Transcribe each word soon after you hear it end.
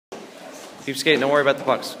Keep skating. Don't worry about the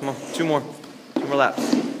pucks. Come on. Two more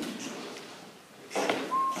laps.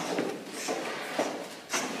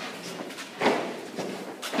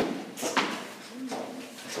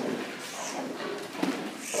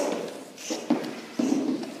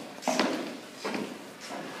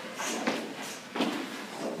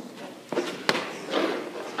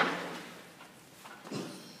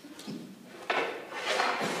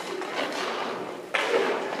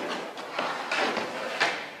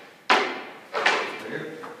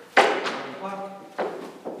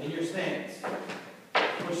 In your stance,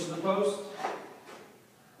 push to the post,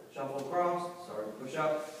 shuffle across, push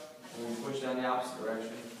up, and then push down the opposite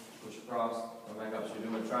direction, push across, come back up, so you're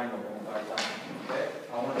doing a triangle the entire time, okay?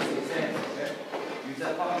 I want to see a stance, okay? Use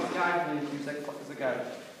that puck as a guide, please, use that puck as a guide.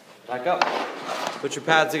 Back up, put your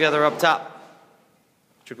pads together up top,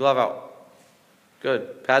 put your glove out,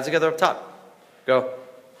 good, pads together up top, go.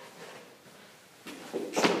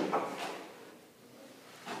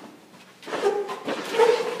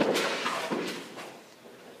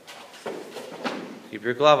 Keep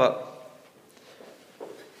your glove up.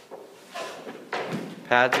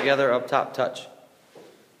 Pad together, up top, touch.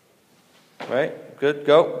 Right? Good,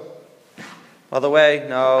 go. Other way,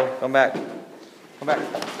 no, come back. Come back.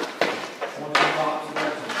 One to the opposite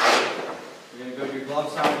direction. You're going to go to your glove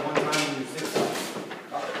side one time and your stick side.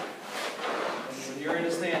 Up. When you're in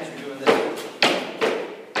a stance, you're doing this.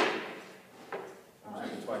 I'm going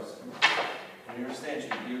to do it twice. When you're in a stance,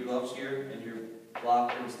 you do your gloves here and your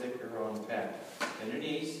block and stick are on the pad. Bend your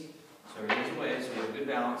knees, so your knees away, so you have good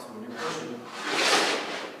balance. When you're pushing,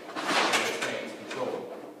 stance control.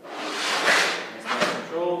 Stance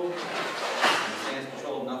control. Stance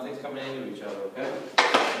control. Nothing's coming into each other, okay?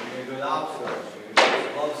 You're going to go the opposite direction. You're going to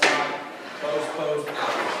go glove side, post,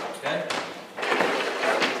 out, okay?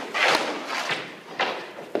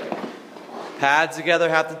 Pads together,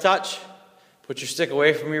 have to touch. Put your stick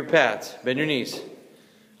away from your pads. Bend your knees.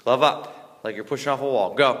 Glove up, like you're pushing off a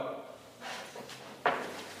wall. Go.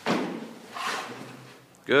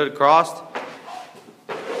 Good, crossed.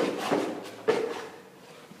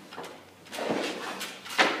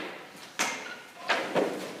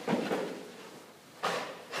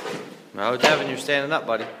 No, Devin, you're standing up,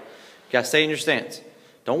 buddy. You gotta stay in your stance.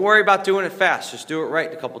 Don't worry about doing it fast. Just do it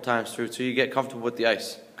right a couple times through so you get comfortable with the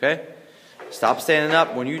ice, okay? Stop standing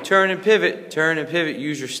up. When you turn and pivot,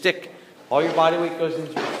 use your stick. All your body weight goes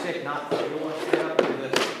into your stick, not you don't want to stand up and do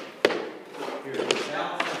this. Here,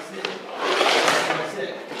 balance, that's it. That's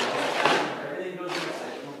it. Everything goes in the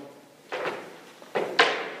stick.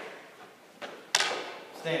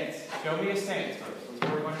 Stance. Show me a stance first.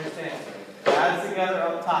 Let's work on your stance first. Pads together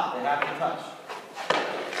up top. They have to touch.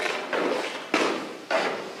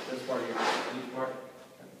 This part of your each part.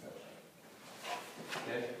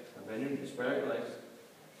 Okay? Now bend your knees. Spread out your legs.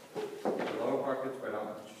 The lower part gets spread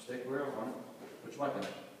out. Put your stick where I want it. Put your butt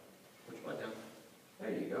down. Put your butt down.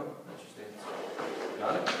 There you go. That's your stance.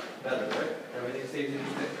 Got it? Better, right? Everything stays in your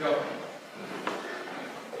stick. Go.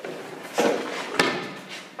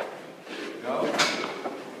 Go.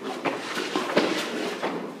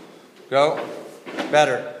 Go.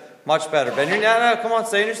 Better. Much better. Bend your knees. No, come on.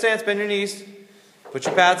 Stay in your stance. Bend your knees. Put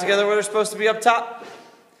your pads together where they're supposed to be up top.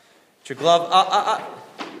 Put your glove up.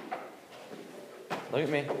 Look at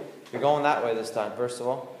me. You're going that way this time, first of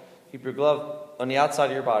all. Keep your glove on the outside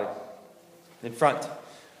of your body. In front.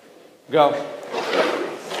 Go.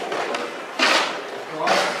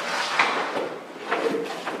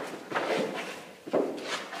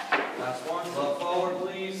 Last one. Glove forward,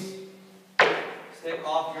 please. Stick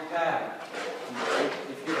off your pad.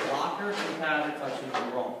 If your blocker and pad are touching,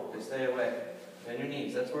 you're wrong. They stay away. Bend your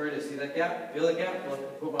knees. That's where it is. See that gap? Feel that gap?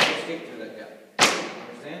 Put my whole skate through that gap.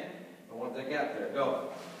 Understand? I want that gap there. Go.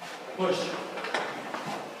 Push.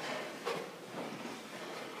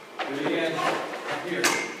 Do it again. Up here.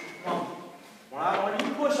 Come on. When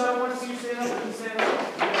you push, I don't want to see you stand up and stand up.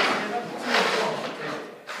 You want to stand up and stand up. Okay.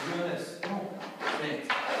 You're doing this. Come on. Stance.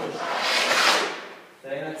 Push.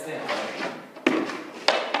 Stay in that stance.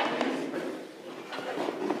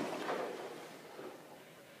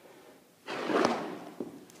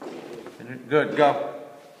 Good. Go.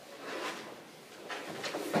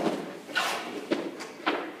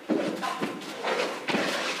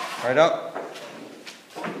 Right up.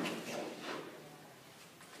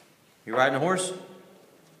 You riding a horse?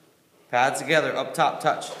 Pads together, up top,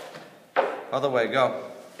 touch. Other way,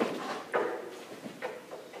 go.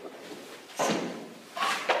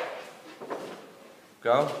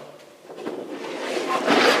 Go.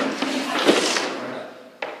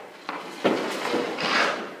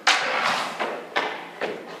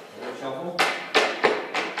 Shuffle.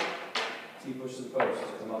 T push to the post.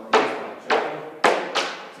 Come up. over this spot. Shuffle.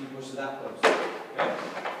 T-push to that post. Okay?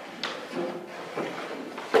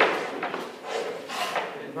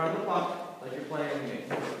 Get in front of the puck like you're playing the game.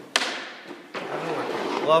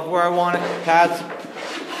 Glove where I want it. Pads.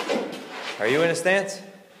 Are you in a stance?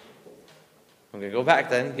 I'm going to go back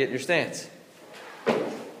then, get in your stance. You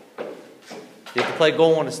have to play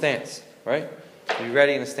goal in a stance, right? Be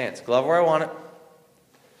ready in a stance. Glove where I want it.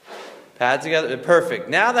 Pads together. Perfect.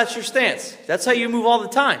 Now that's your stance. That's how you move all the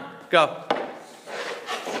time. Go.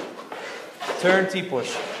 Turn,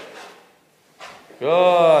 T-push.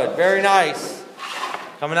 Good. Very nice.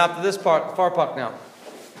 Coming out to this part, far puck now.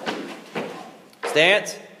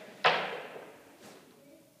 Stance.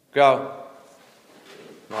 Go.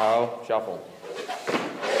 No. Shuffle.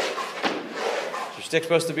 Is your stick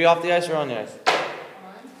supposed to be off the ice or on the ice?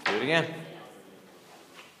 Do it again.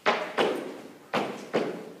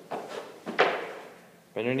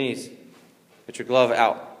 Bend your knees. Get your glove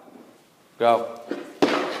out. Go.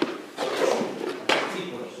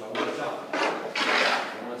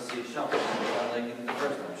 Shuffle. Like in the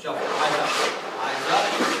first one. Shuffle. Eyes up. Eyes up.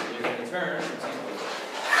 You're going to turn.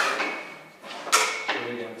 Do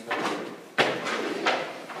it again.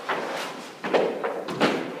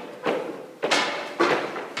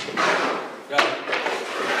 Go.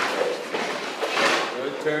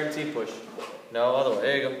 Good turn. T-push. No, other way.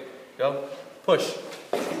 There you go. Go. Push.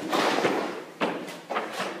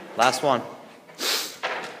 Last one.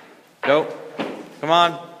 Go. Come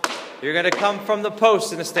on. You're going to come from the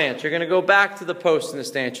post in a stance. You're going to go back to the post in a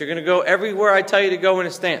stance. You're going to go everywhere I tell you to go in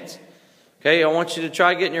a stance. Okay, I want you to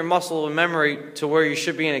try getting your muscle and memory to where you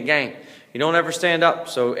should be in a game. You don't ever stand up.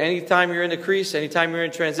 So anytime you're in the crease, anytime you're in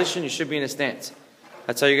transition, you should be in a stance.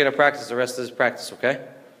 That's how you're going to practice the rest of this practice, okay?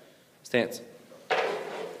 Stance.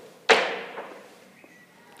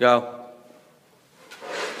 Go.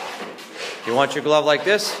 You want your glove like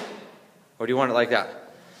this? Or do you want it like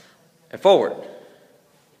that? And forward.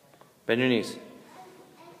 Bend your knees.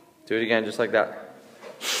 Do it again, just like that.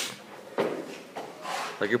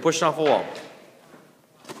 Like you're pushing off a wall.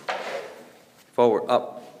 Forward,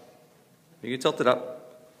 up. You can tilt it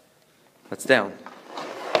up. That's down.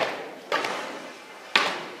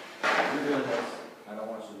 You're doing this. I don't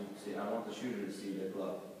want you to see. I don't want the shooter to see the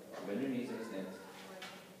glove. Bend your knees in a stance.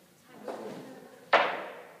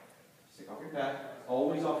 Stick off your pad.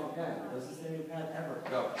 Always off your pad. It doesn't stay in your pad ever.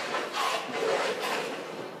 Go.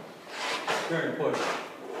 Turn, push.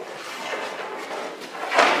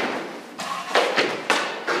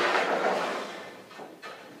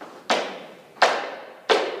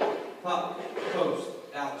 Pop, post,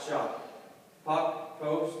 out shot. Pop,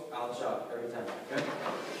 post, out shot. Every time, okay?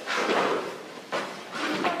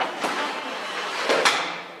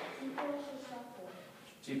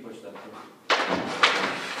 T-push that.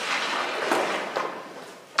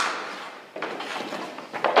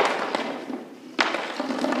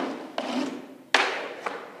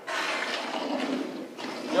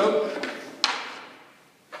 Go.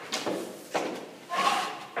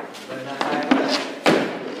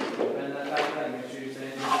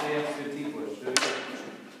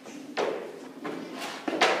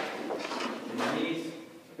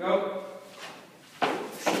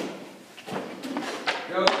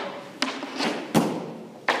 Go.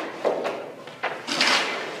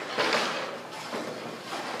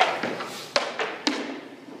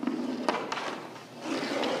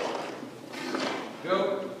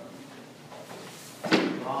 Go.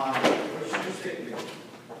 Come on. Where should your stick be?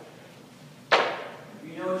 If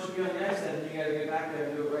you know it should be on the ice, then you got to get back there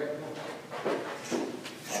and do it right.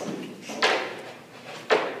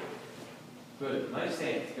 Good. Nice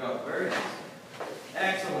stance. Go. Very nice.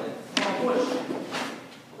 Excellent. Come on, push.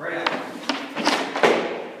 Right out.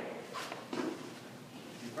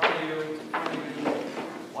 In front of you. In front of you.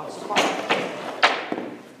 Watch the spot.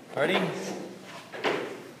 Ready?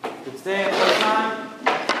 Good stance. One time.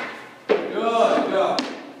 Good. Go.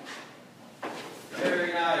 Very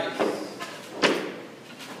nice.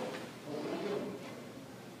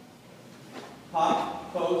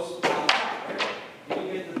 Pop. Post. Pop. You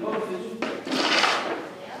didn't get to the post, did you?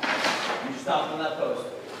 Stopped on that post.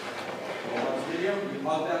 You want to watch the video? You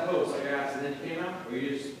hug that post like your accident came out, or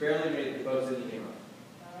you just barely made the post and you came out.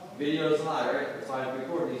 Video is live, right? That's why I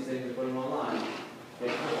record these things and put them online. Get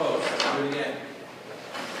to the post. Do it again.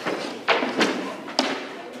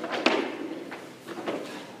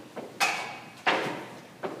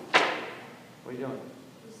 What are you doing?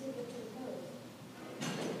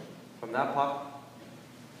 From that puck,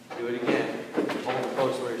 do it again. Hold the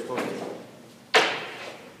post where you're supposed to.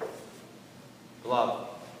 Glove.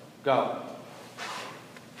 Go.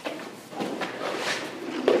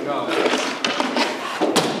 Go.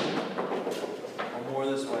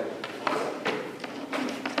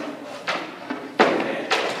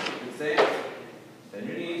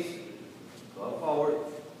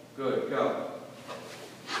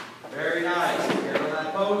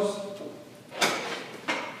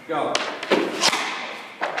 Go.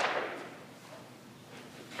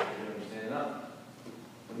 Stand up.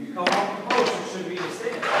 When you come off the post, you should be in a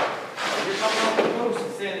stand. If you're coming off the post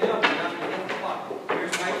and standing up, you're not going to hit the clock.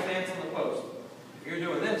 Here's tight stance on the post. If you're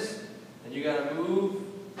doing this, then you got to move,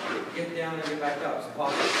 get down, and get back up. So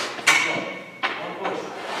pause it. Keep going. One push.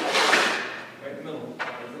 Right in the middle.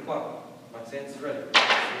 There's the clock. My stance is ready. Do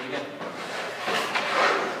it again.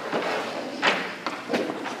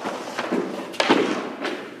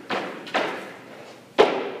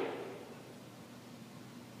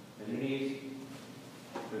 And your knees.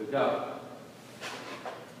 Good. Go.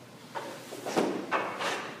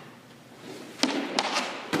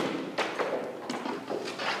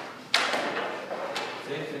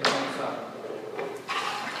 Same thing on the side.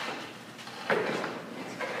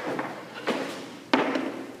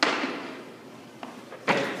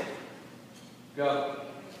 Go.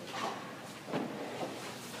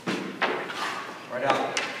 Right out.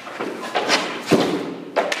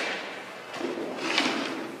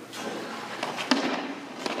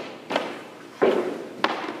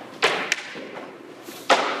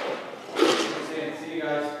 See you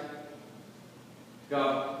guys. Go.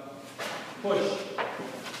 Push.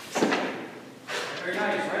 Very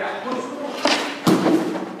nice. Right out. Push.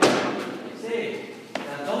 See.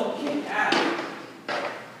 Now don't kick out.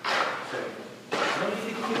 Don't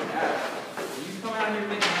need to kick out. When you come out here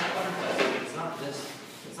making that butterfly, it's not this.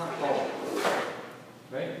 It's not cold.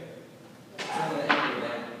 Right? It's not the angle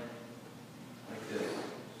down. Like this.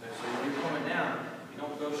 So when you're coming down, you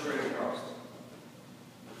don't go straight across.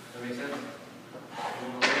 Does that make sense?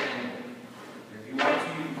 If you want to,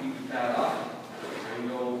 you can pad up, or you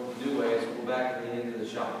go new ways, go back to the end of the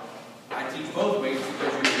shot. I teach both ways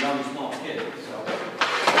because you're a young, small kid, so you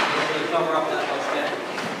don't really cover up that much yet.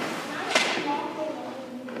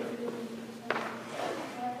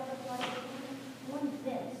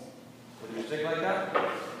 Would you stick like that?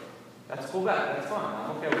 That's cool back, that's fine,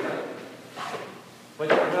 I'm okay with that. But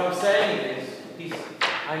what I'm saying is,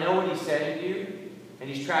 I know what he's saying to you, and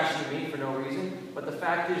he's trashing me for no reason, but the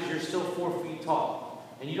fact is you're still 4 feet tall,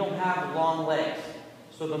 and you don't have long legs.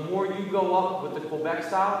 So the more you go up with the Quebec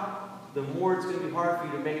style, the more it's going to be hard for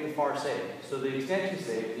you to make the far save. So the extension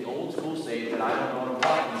save, the old school save that I don't know what I'm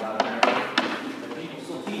talking about in America, that people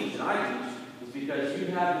still teach, and I teach, is because you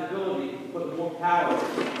have the ability to put more power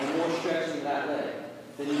and more stretch into that leg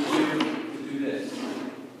than you do to do this. Does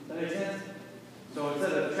that make sense? So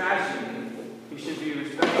instead of trashing me, you should be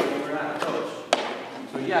respectful when we're not a coach.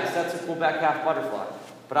 So yes, that's a Quebec half butterfly.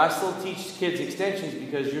 But I still teach kids extensions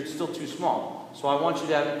because you're still too small. So I want you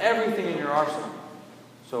to have everything in your arsenal.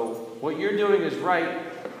 So what you're doing is right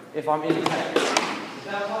if I'm in tight. If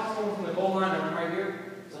that box going from the goal line and I'm right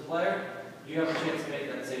here as a player, you have a chance to make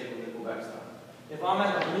that save with the Quebec style. If I'm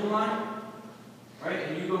at the blue line, right,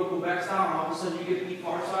 and you go Quebec style and all of a sudden you get the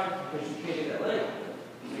far side because you can't get that leg.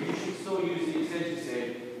 So you should still use the extension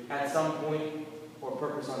save at some point or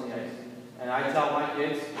purpose on the ice. And I tell my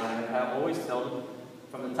kids, and I always tell them,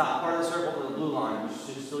 from the top part of the circle to the blue line, you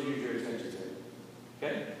should still use your extension save.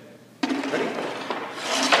 Okay? Ready?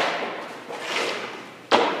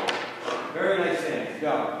 Very nice stance.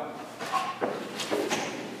 Go.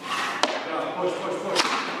 Go. Push, push, push.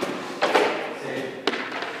 Save.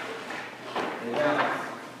 And down.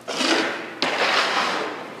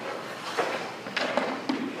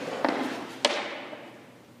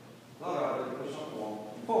 Push up the wall.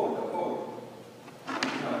 Forward, go forward.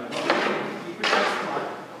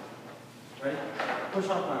 Ready? Push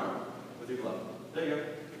on my arm with your glove. There you go.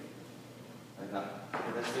 Like that.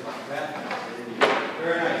 Okay, that's it like that.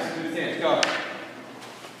 Very nice. Good stance. Go.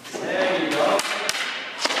 There you go.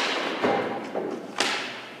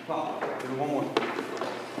 Pop. Do one more.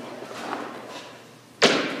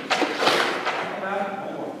 Not bad.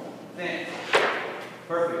 One more. Stance.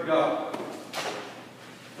 Perfect. Go.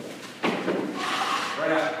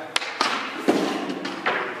 Right out.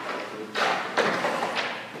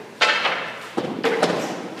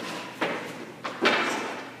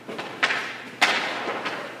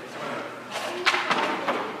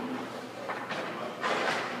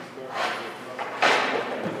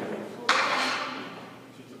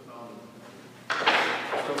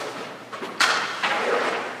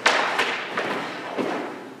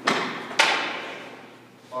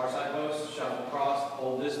 Far side post, shuffle across,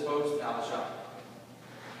 hold this post, out the shot.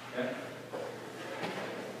 Okay?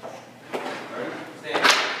 Ready? Stand.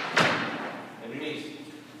 And your knees.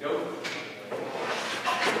 Go. Good.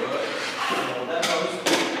 Hold that post.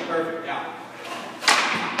 Perfect. Out.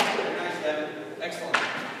 Very nice, Devin. Excellent.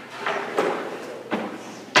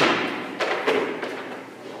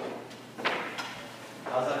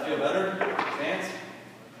 How's that feel better? Stance?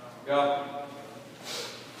 Go.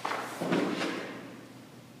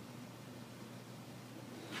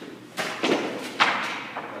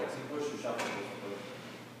 Let's see, push or shuffle.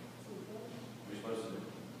 What are you supposed to do?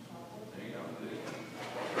 There you go.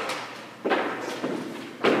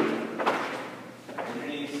 Bend your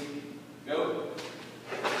knees. Go.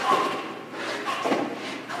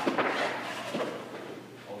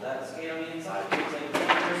 Hold that skate on the inside. It's like the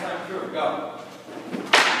first time through. Go.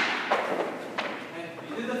 Okay.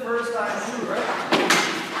 You did the first time through, right?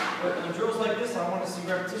 But in drills like this, I want to see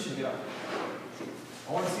repetition. Get up.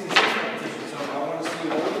 I want to see the same repetition. So I want to see you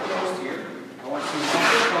hold the post here. I want to see you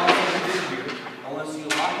walk across like you did here. I want to see you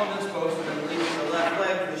lock on this post and then lean with the left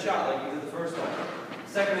leg for the shot like you did the first time.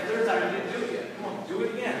 Second and third time, you didn't do it yet. Come on, do it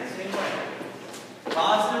again. Same way.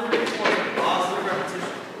 Positive reinforcement. Positive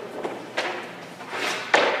repetition.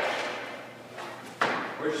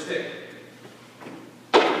 Where's your stick?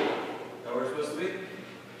 Know where it's supposed to be?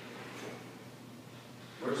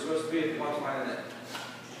 Where's it supposed to be if you watch mine in it?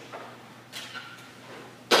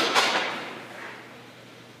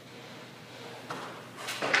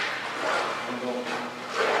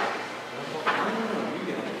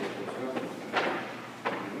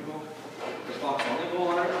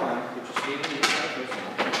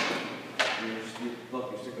 Look,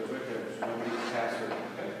 your stick goes right there, so nobody can pass through.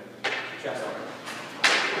 Okay? Chest arm.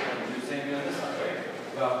 Do the same thing on this side, right?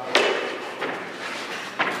 Go.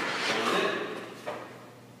 Hold it.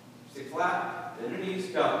 Stick flat. Bend your knees.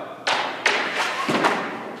 Go.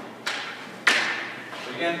 Do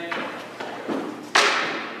it again.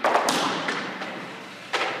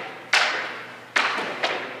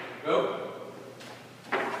 Go.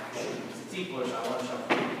 It's a T-push. I want to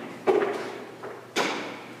shuffle.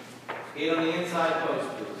 Skate on the inside post,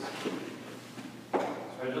 please.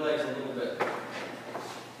 Spread your legs a little bit.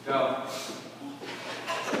 Go.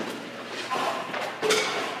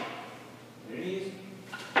 Your knees.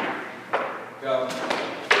 Go.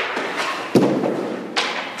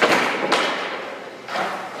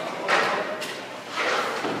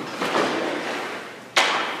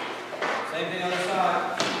 Same thing on the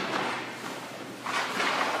side.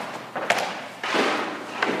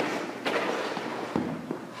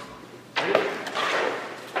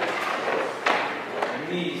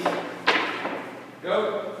 Knees. Go.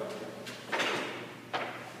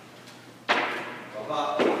 Up,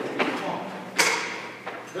 up. Come on.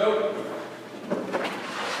 Go.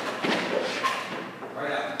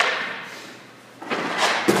 Right out.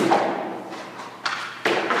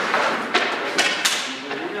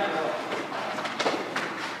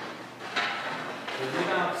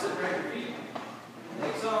 Sit right your feet.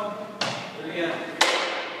 Like so. Do it again.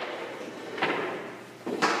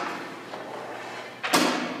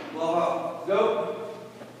 Blow up. Go.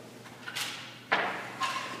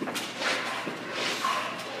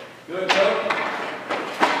 Good. Go.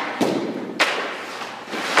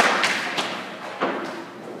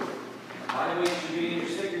 Body weight should be in your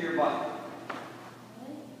stick or your butt.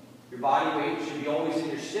 Your body weight should be always in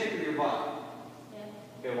your stick or your butt. Yeah.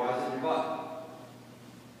 Okay, why is it in your butt?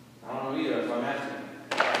 I don't know either, so I'm asking.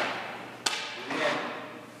 Do it again.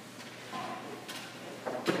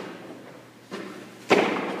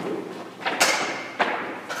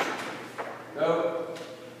 Go.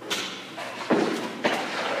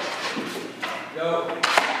 Go.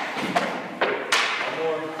 One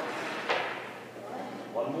more.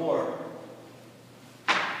 One more.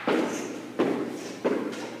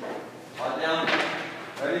 Hot down.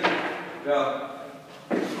 Ready? Go.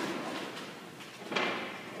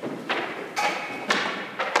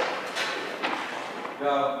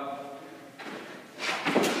 Go.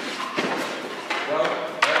 Go.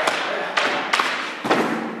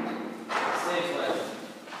 Same leg.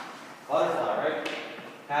 Butterfly, right?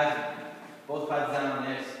 Pads, both pads down on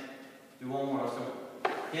this. Do one more. So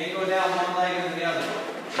can't go down one leg and the other. You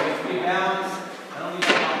have to be balanced. I don't need to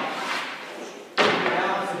balance. Be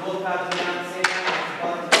balanced and both pads are down at the same time.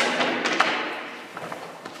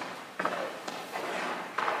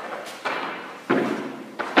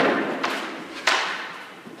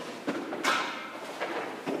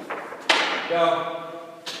 Go.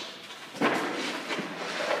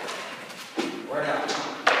 Word out.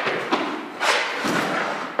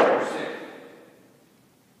 Push stick.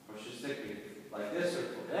 Push your stick like this or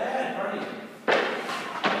that in front of you.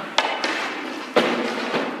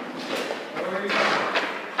 Where are you going?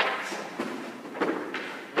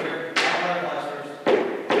 Here, butterflies first.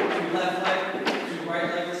 Two left leg, two right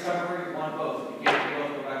leg recovery, one both. You can't do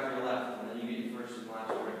both, go back to your left, and then you get your first and last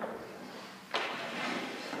ring.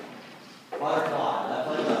 Butterfly.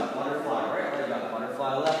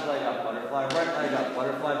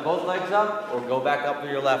 both legs up or go back up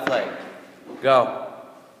with your left leg. Go.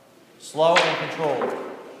 Slow and controlled.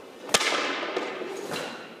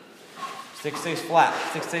 Stick stays flat.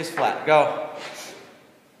 Stick stays flat. Go.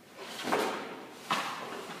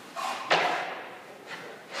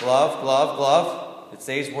 Glove, glove, glove. It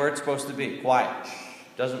stays where it's supposed to be. Quiet.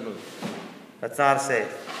 Doesn't move. That's not a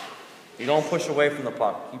save. You don't push away from the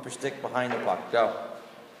puck. Keep your stick behind the puck. Go.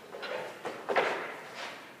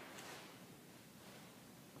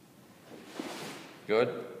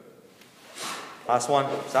 Good. Last one.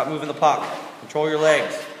 Stop moving the puck. Control your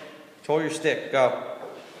legs. Control your stick. Go.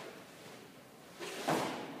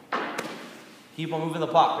 Keep on moving the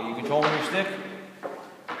puck. Are you controlling your stick?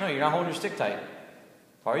 No, you're not holding your stick tight.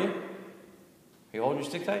 Are you? Are you holding your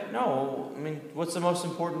stick tight? No. I mean, what's the most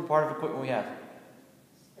important part of equipment we have?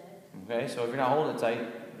 Stick. Okay, so if you're not holding it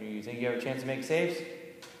tight, do you think you have a chance to make saves?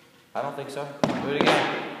 I don't think so. Do it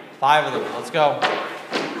again. 5 of them. Let's go.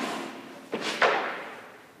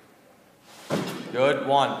 Good.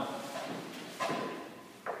 1.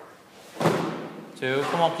 2.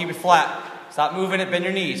 Come on, keep it flat. Stop moving it, bend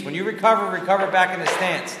your knees. When you recover, recover back in the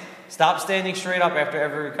stance. Stop standing straight up after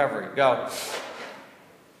every recovery. Go.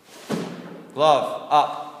 Glove,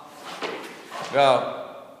 up. Go.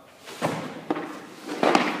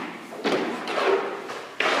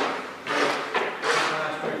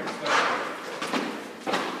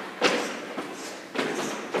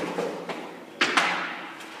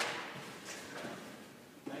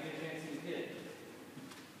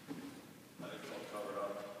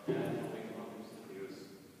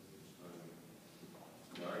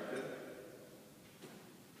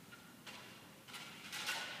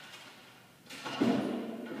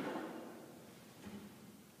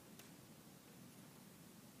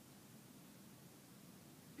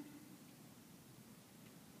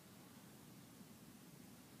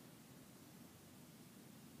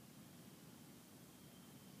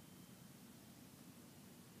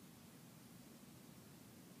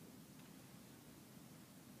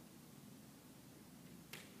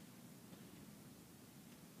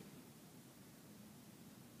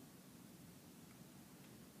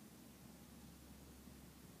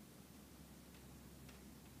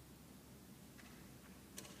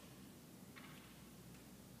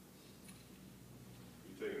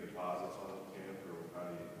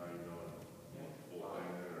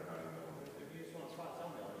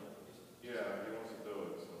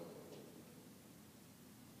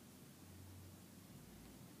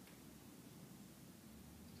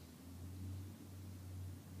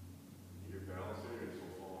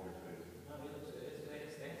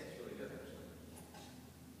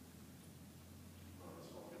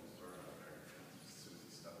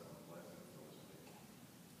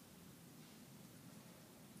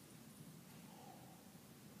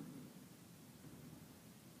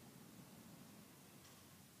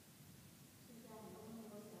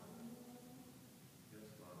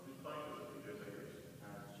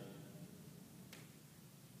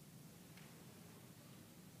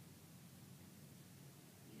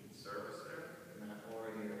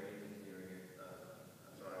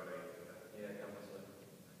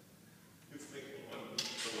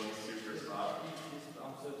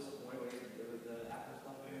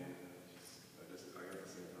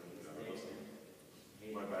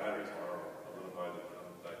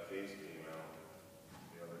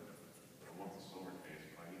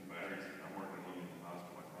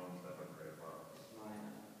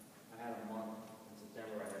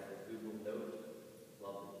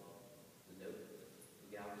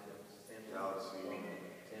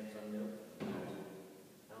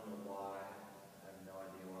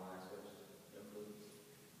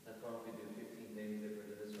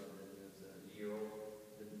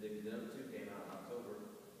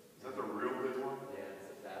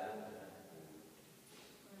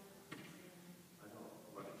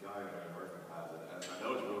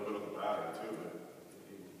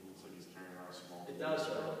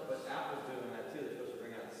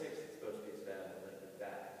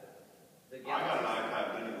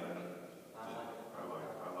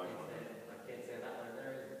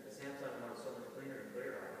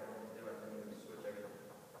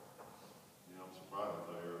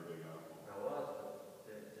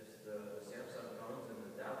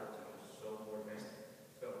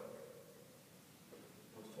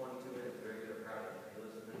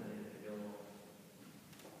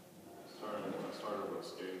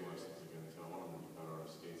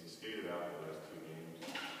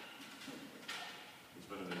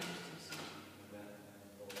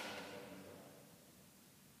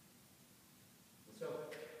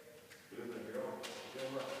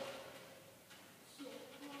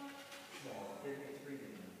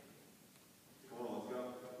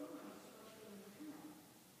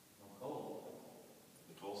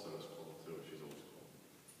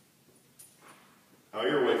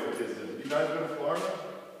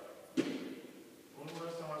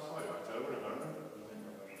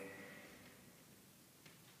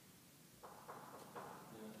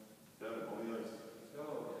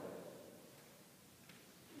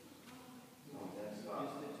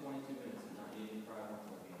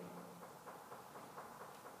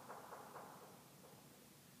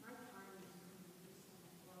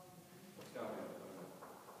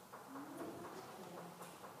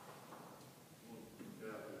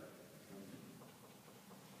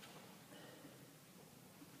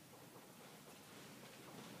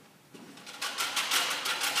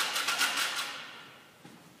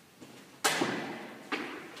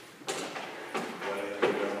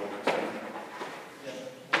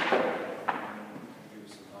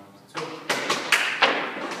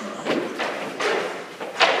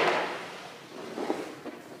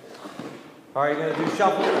 All right, you're gonna do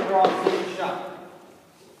shuffle across the shot.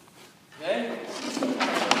 Okay? Shuffle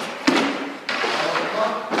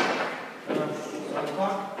across,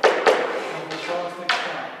 take a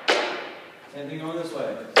shot. Same thing going this way.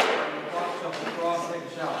 Shuffle across, take a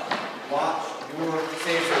shot. Watch your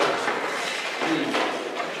stance selection. Please.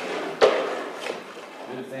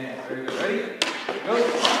 Good stance. Very good. Ready? Go.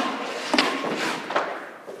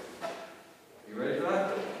 You ready for that?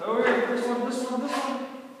 Over here. This one.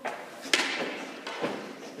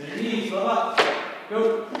 Bend your knees. Slow up. Go.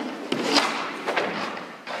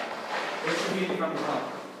 What should be in front of the front?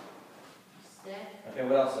 Stick. Okay,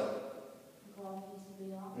 what else, sir? Glove needs to be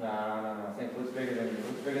on. No. Think what's bigger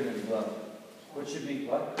than the glove? What should be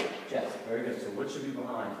what? Chest. Very good. So what should be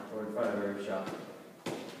behind or in front of every shot?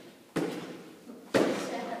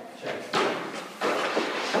 Chest. So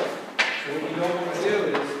what you don't want to do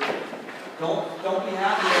is don't be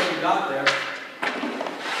happy that you got there.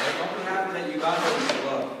 Right? Don't be happy that you got there with your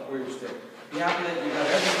glove or your stick. Be happy that you got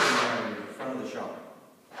everything there in front of the shot.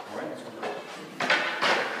 All right. Let's go.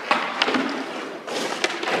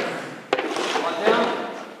 Down.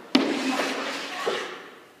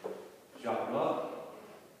 Drop the glove.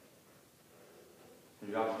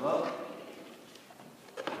 Drop the glove.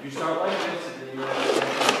 You start like this, and then you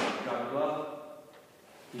drop the glove.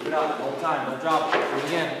 Keep it up the whole time. Don't drop it. Do it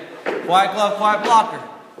again. Quiet glove, quiet blocker.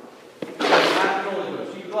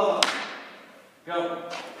 Keep glove up. Go.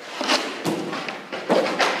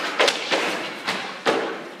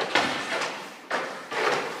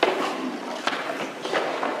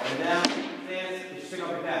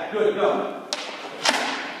 Good, go.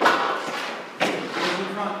 In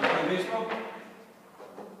front. You play baseball?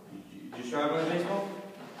 You just try playing baseball?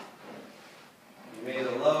 You made a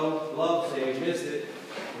low glove save, missed it.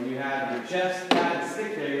 When you had your chest, pad, and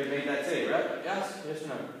stick there, you made that save, right? Yes? Yes or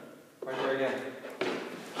no? Right there again.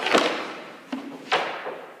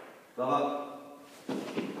 Glove up.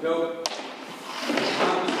 Go.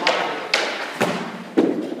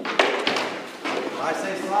 I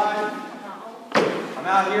say slide. I'm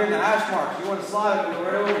out here in the hash marks. You want to slide, I'm going to go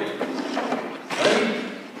right over you. Ready?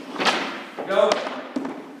 Go.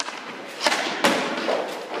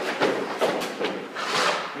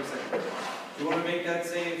 Wait a second. Do you want to make that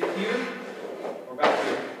save here or back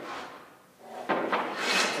here?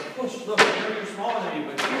 So push. Look, I know you're smaller than me,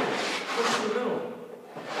 but here. Push to the middle.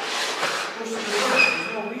 Push to the middle.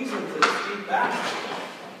 There's no reason to speed back.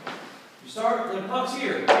 You start, the puck's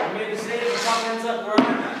here. You made the save, the puck ends up where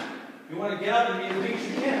I'm at. You want to get up and be as big as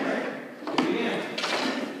you can, right? Begin.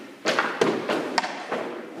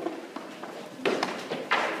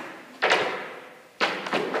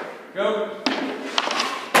 Go.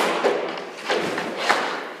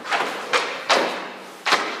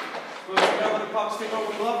 Go with the puck, stick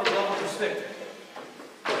over the glove or glove over stick?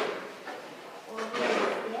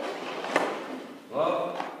 Glove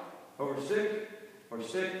over stick or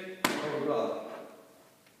stick over glove?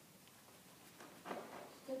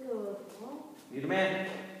 Need a man.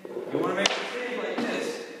 You want to make a save like this.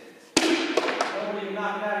 Don't believe you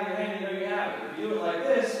knock it out of your hand, you know you have it. If you do it like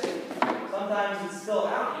this, sometimes it's still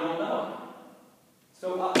out, you don't know.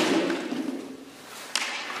 Still up.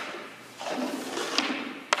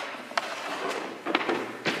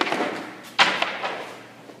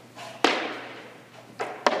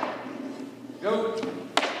 Go.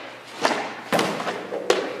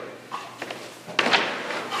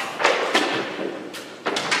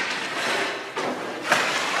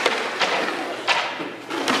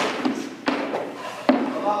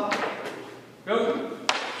 Go.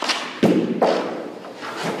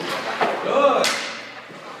 Good.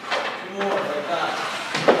 Two more like that.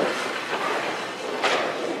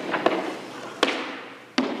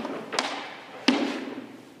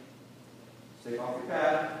 Take off your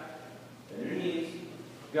pad. Bend your knees.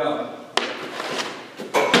 Go.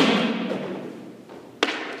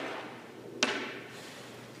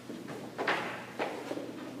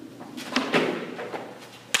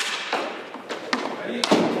 Ready?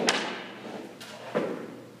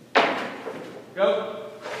 Go.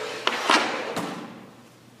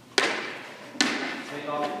 Take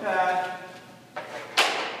off your pad.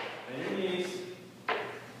 Bend your knees.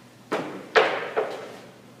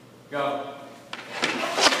 Go.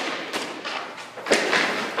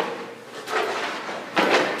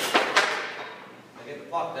 Get the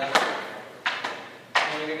puck down.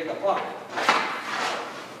 You're gonna get the puck.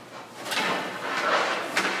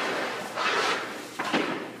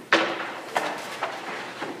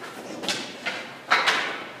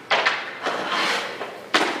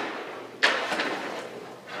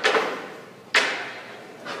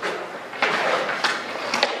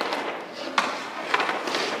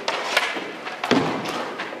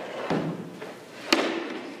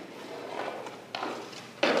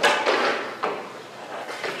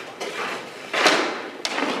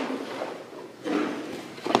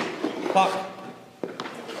 puck.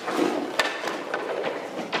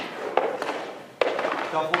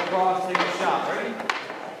 Shuffle across, take a shot. Ready?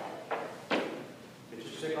 Get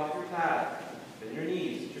your stick off your pad. Bend your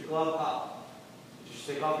knees. Get your glove up. Get your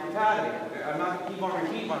stick off your pad again. Okay? I'm not going to keep on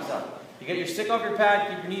repeating myself. You get your stick off your pad,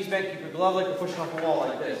 keep your knees bent, keep your glove like you're pushing off a wall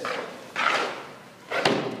like this.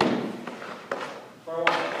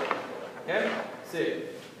 Okay?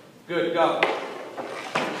 Sit. Good, go.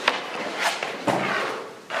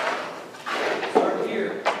 Start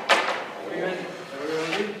here. 3 minutes.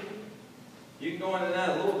 You can go into that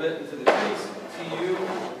a little bit into the crease. See you.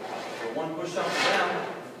 For one push up and down.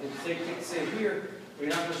 You can take the same here. But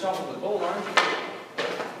you're not going to shuffle the goal line.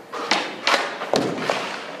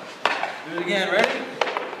 Do it again. Ready?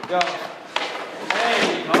 Go.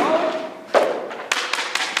 There you go.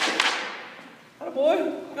 Atta boy.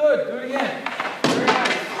 Good. Do it again. Very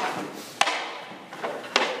nice.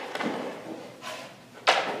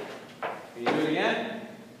 Can you do it again?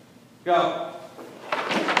 Go.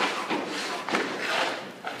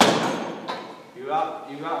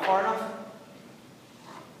 You got far enough?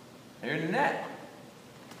 You're in the net.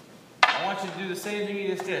 I want you to do the same thing you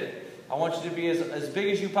just did. I want you to be as big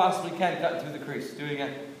as you possibly can cutting through the crease. Do it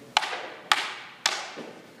again.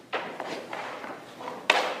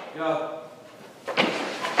 Go.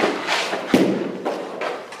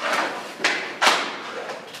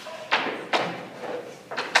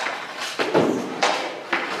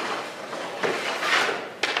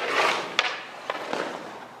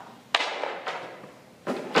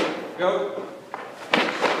 Go.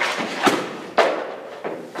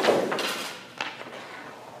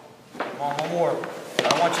 Come on, one more. I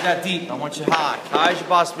don't want you that deep. I want you high. High as you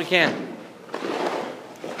possibly can.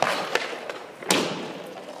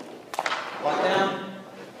 Lock down.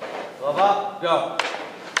 Glove up. Go.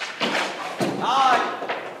 High.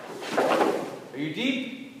 Are you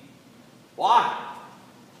deep? Why?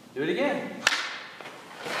 Do it again.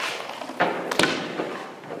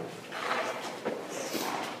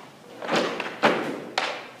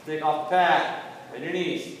 Stick off the pad. Bend your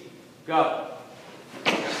knees. Go.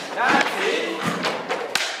 That's it.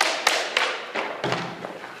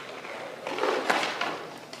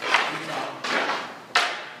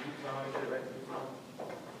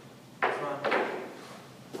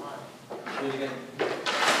 Do it again.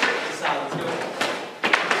 This out. Let's go.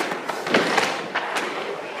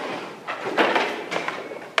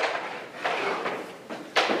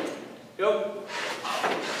 Go.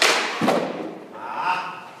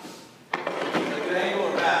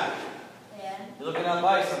 You're looking up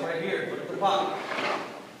ice, I'm right here. Look at the puck.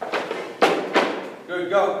 Good,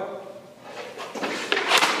 go.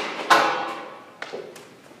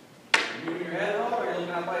 You moving your head at all, or are you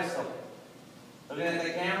looking up ice still? Looking at the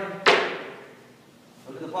camera?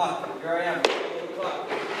 Look at the puck. Here I am. Look at the puck.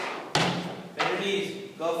 Bend your knees.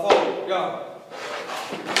 Go forward. Go.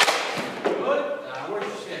 Good. Now, where's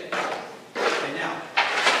your stick? Okay, now.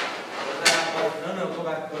 No, go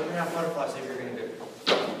back. Go to the half butterfly, see if you're going to do it.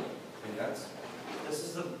 Okay,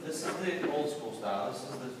 this is the old school style. This is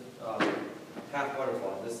the half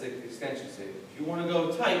butterfly. This is the extension shape. If you want to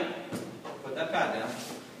go tight, put that pad down,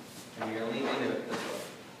 and you're going to lean into it this way.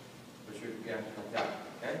 Put your gap like that.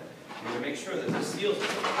 Okay? You're going to make sure that this seals it.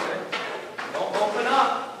 Okay? Don't open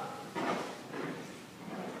up.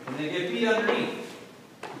 And then get beat underneath.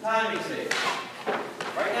 Timing sake.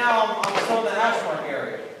 Right now, I'm still in the hash mark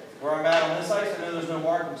area. Where I'm at on this ice, I know there's no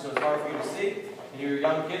marking, so it's hard for you to see. And you're a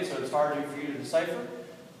young kid, so it's hard for you to decipher.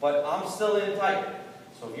 But I'm still in tight.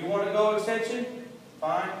 So if you want to go extension,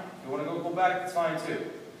 fine. If you want to go back, it's fine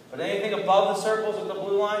too. But anything above the circles with the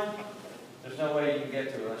blue line, there's no way you can get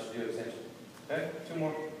to it unless you do extension. Okay? 2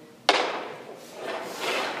 more.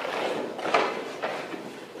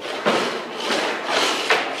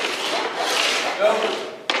 Go.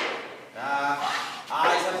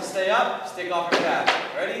 Eyes have to stay up. Stick off your pad.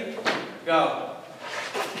 Ready? Go.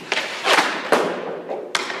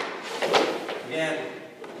 Again.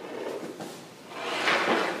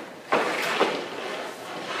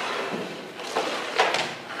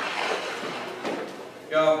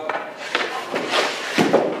 Go.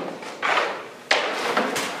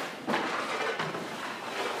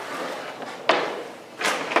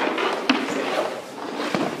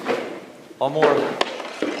 One more.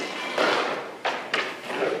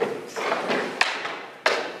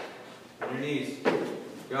 On your knees.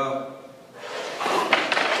 Go.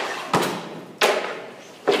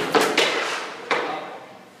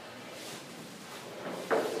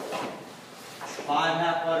 Five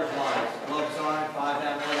half butterflies. Glove side, 5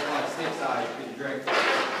 half butterflies. Stick side. Get your drink.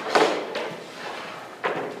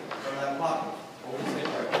 From that pocket. Hold the stick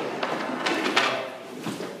right.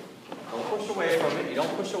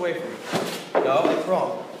 don't push away from me. No, that's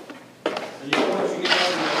wrong. So you once you get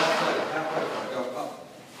down to the left leg, halfway front, go up.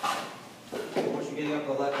 Once you're getting up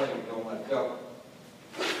the left leg, you're going left, go.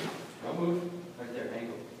 Don't move. Right there,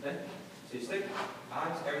 angle. Okay? So you stick,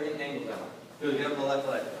 eyes, everything angled down. Good, get up the left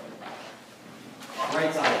leg.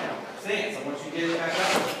 Right side now. Stance, I want you to get it back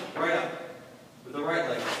up. Right up. With the right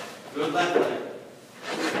leg. Good left leg.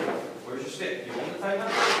 Where's your stick? You want to tighten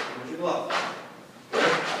up? Where's your glove?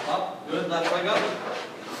 Up. Good, left leg up.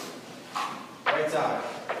 Right side.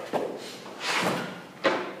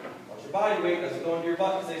 Watch your body weight. Doesn't go into your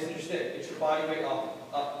butt. It stays in your stick. Get your body weight up.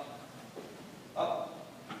 Up. Up.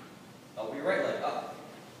 Up with your right leg. Up.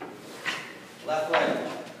 Left leg.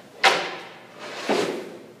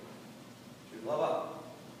 Your glove up.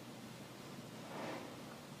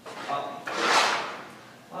 Up.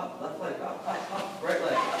 Up. Left leg. Up. Up. Up. Right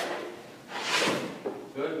leg.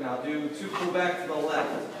 Good. Now do 2 pull back to the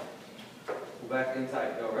left. Pull back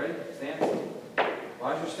inside. Go. Ready? Stance.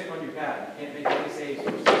 Why is your stick on your pad? You can't make any saves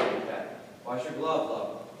with your stick on your pad. Watch your glove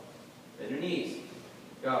low. Bend your knees.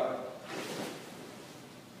 Go.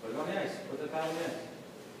 Put it on the ice. Put the pad on the ice.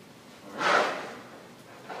 Alright.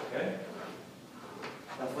 Okay.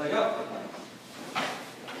 Left leg up.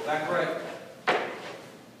 Back right.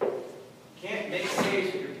 Can't make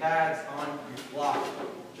saves with your pads on your block.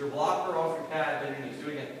 With your blocker off your pad, bend your knees. Do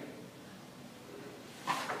it again.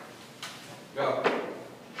 Go.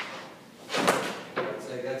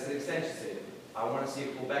 That's the extension save. I want to see a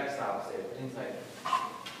pull back style save. Inside.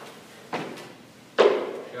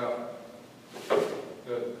 Go.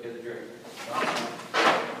 Good. Get the drink. Stop.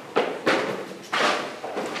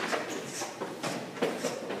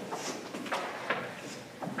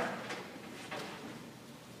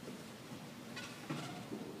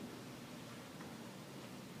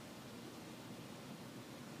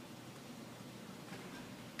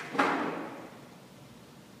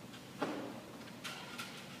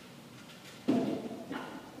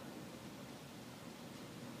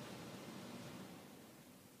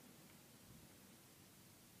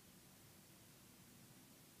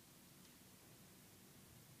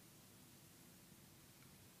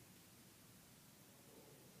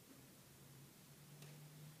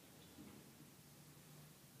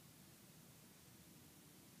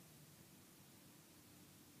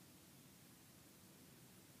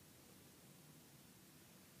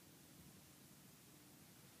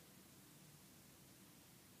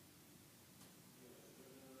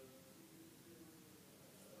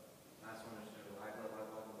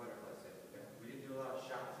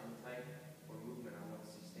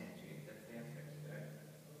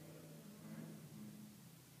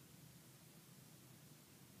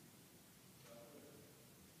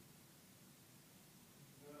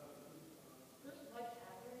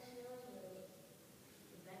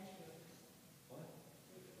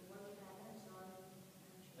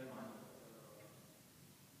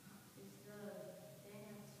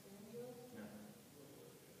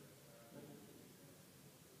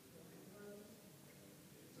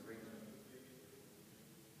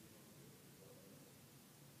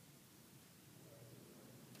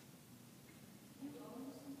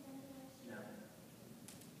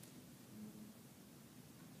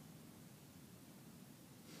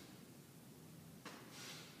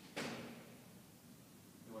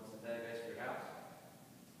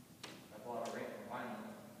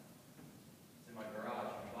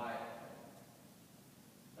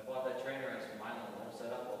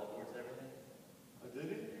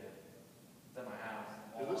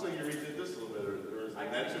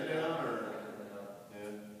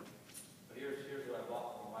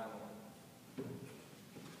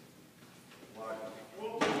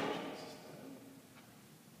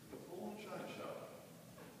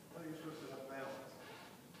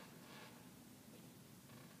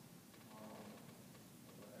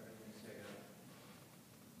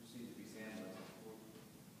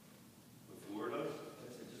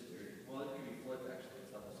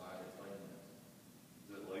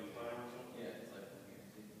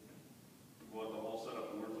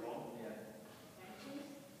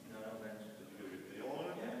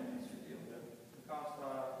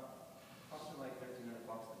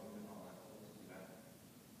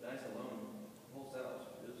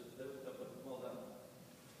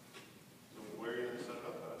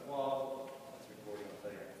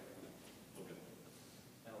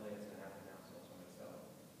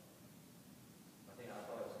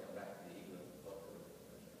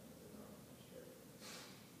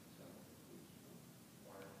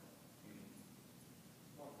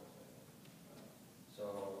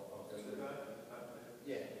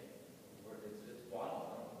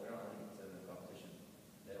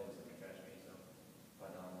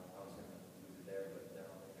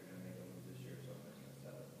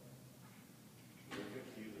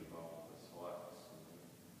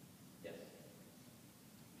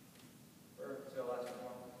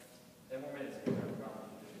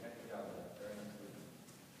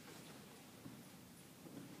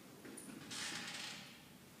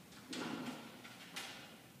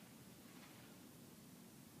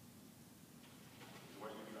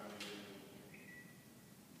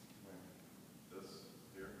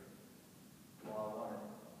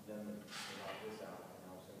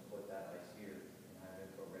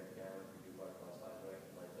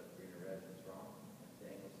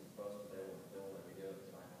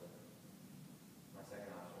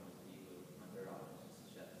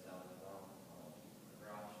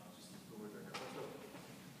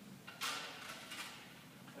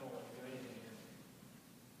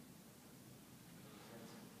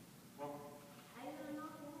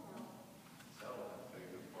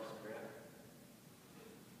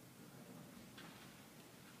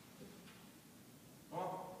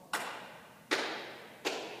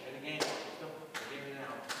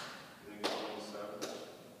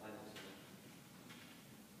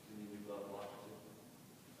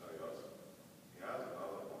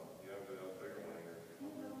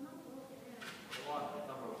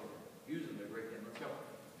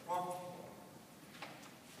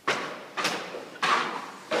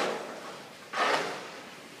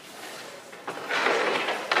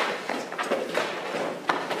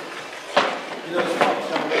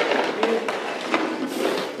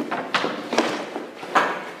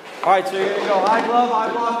 Alright, so you're gonna go high glove,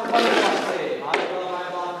 high blocker, butterfly save. High glove, high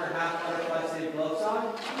blocker, half butterfly save, glove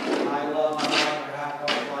side. High glove, high blocker, half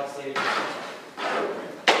butterfly save.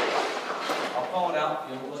 I'll call it out.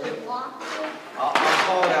 You'll look at. I'll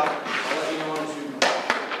call it out. I'll let you know when to shoot.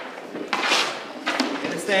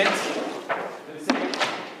 In a stance. In a stance.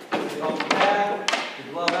 Take off the pad. The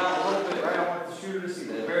glove out a little bit, right? I want the shooter to see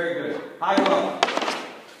that. Very good. High glove.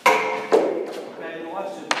 Okay, you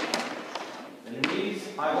watch it. And your knees,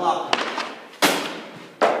 high block.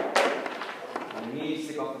 And your knees,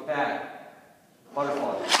 stick off the pad.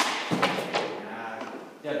 Butterfly.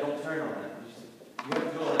 Yeah, don't turn on that. You have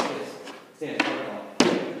to go like this. Stand, butterfly.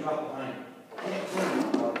 Drop behind. Can't turn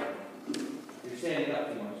on that. You're standing up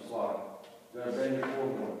too much, swallow. You're going to bend your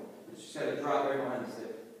forward more. But you just got to drop right behind the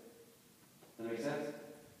stick. Does that make sense?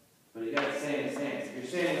 But you got to stay in stance. If you're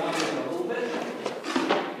standing up just a little bit,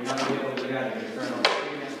 you're not going to be able to get out. You're going to turn on.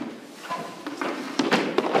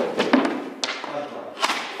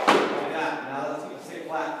 Like that. Now let's keep the stick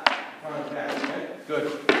flat. Front and back. Okay? Good.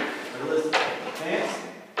 Ready, listen. Stance.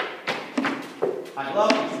 High glove.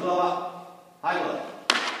 Put your glove up. High glove.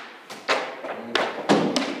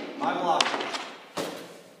 High block.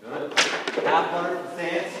 Good. Half butterfly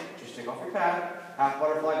stance. Just take off your pad. Half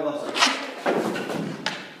butterfly glove side.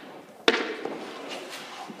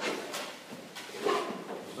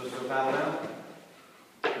 Supposed to go paddle down.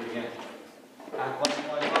 Do it again. Half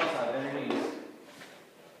butterfly glove side. Bend your knees.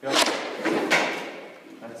 Go.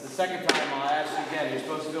 That's the second time I'll ask you again. You're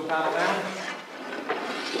supposed to go paddle down.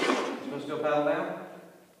 You're supposed to go paddle down.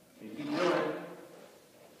 You keep doing it.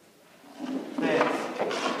 Stance.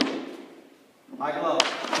 High glove.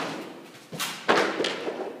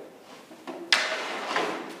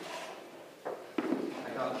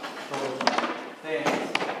 Back up. Shoulders. Stance.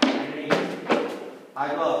 Underneath.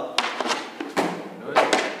 High glove. Good.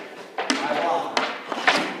 High block.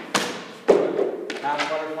 Good. Half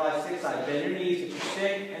butterfly, stick side. Bend your knees. Get your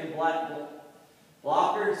stick and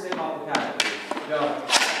blocker and stick off the pad. Go.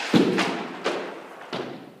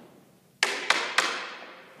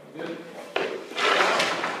 Good.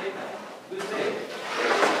 Good save.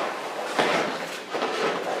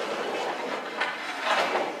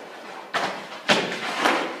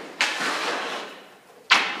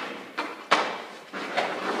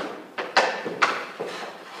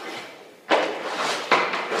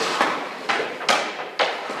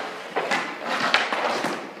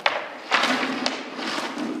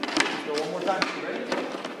 Go one more time. You ready?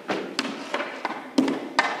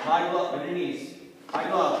 High glove, bend your knees. High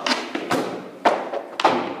glove.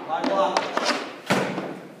 High block.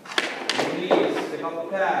 Bend your knees. Stick off the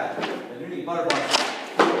pad. Bend your knee. Butterfly.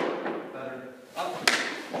 Better. Up.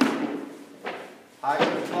 High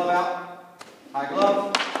glove out. High glove.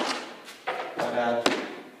 My bad.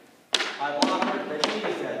 High blocker. Bend your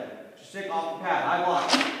knees head. Just stick off the pad. High block.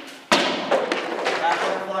 Back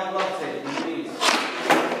butterfly glove save. Bend your knees.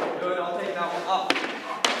 Good. I'll take that one up.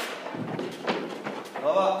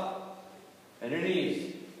 Glove up. Bend your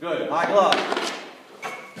knees. Good. High glove.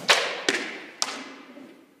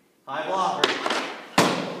 High blocker.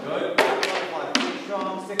 Good. Butterfly. Keep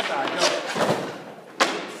strong. Stick side. Go.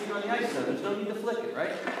 Stick on the ice though. There's no need to flick it,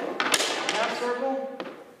 right? Half circle.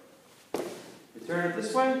 You turn it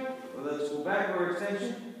this way, whether it's go back or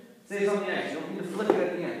extension. Stays on the ice. You don't need to flick it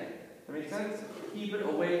at the end. That make sense? Keep it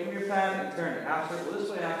away from your pad and turn it. Half circle this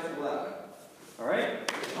way, half circle that way. Alright?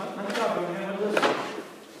 Nice job. I'm going to listen.